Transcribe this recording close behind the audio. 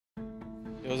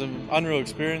was an unreal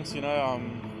experience,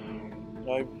 going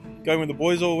with the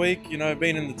boys all week,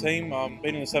 being in the team,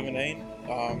 being in the 17.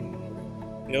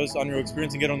 It was an unreal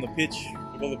experience to get on the pitch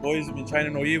with all the boys I've been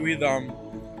training all year with,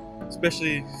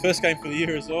 especially first game for the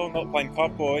year as well, not playing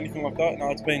cup or anything like that.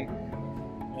 No, it's been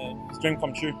a dream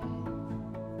come true.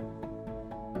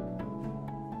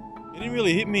 It didn't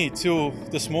really hit me till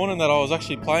this morning that I was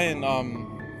actually playing. I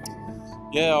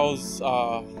was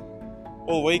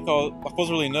all week. I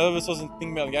was really nervous. I wasn't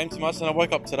thinking about the game too much. And I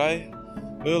woke up today,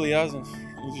 early as, and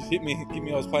it just hit me.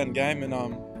 I was playing the game, and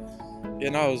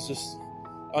it was just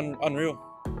unreal.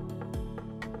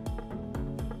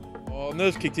 Well,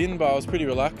 nerves kicked in, but I was pretty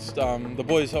relaxed. The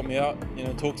boys helped me out.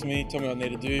 Talked to me, told me what I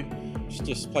needed to do.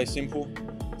 Just play simple.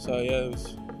 So yeah, it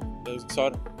was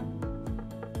exciting.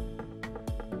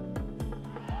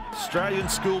 Australian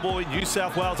schoolboy, New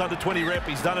South Wales under-20 rep.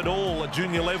 He's done it all at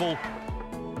junior level.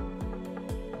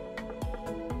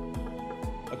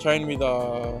 I trained with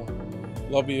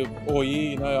Lobby all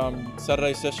year,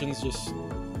 Saturday sessions,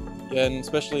 and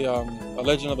especially a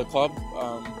legend of the club.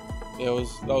 That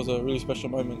was a really special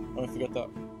moment. I won't forget that.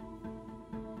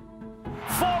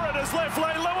 Foreigners left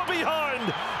lane, lower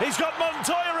behind. He's got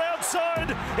Montoya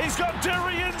outside. He's got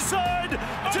Doorey inside.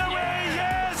 Doorey,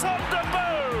 yes, on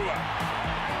debut.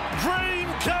 Dream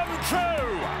come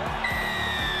true.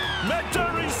 Matt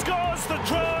Doorey scores the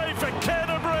try for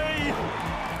Canterbury.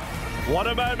 What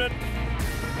a moment.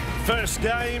 First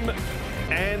game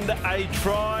and a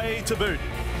try to boot.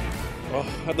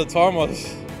 At the time, I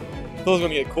thought I was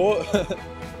going to get caught.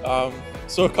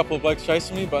 Saw a couple of blokes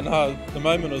chasing me, but no, the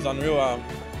moment was unreal.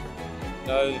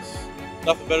 It's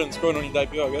nothing better than scoring on your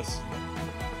debut, I guess.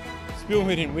 Spiel,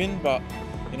 we didn't win, but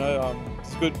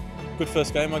it's a good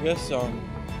first game, I guess.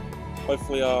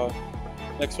 Hopefully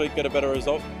next week get a better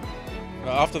result.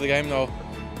 After the game, they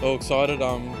were excited.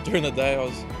 During the day, I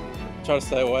was trying to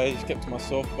stay away, just kept to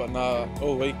myself. But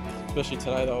all week, especially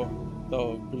today, they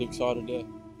were really excited. Yeah.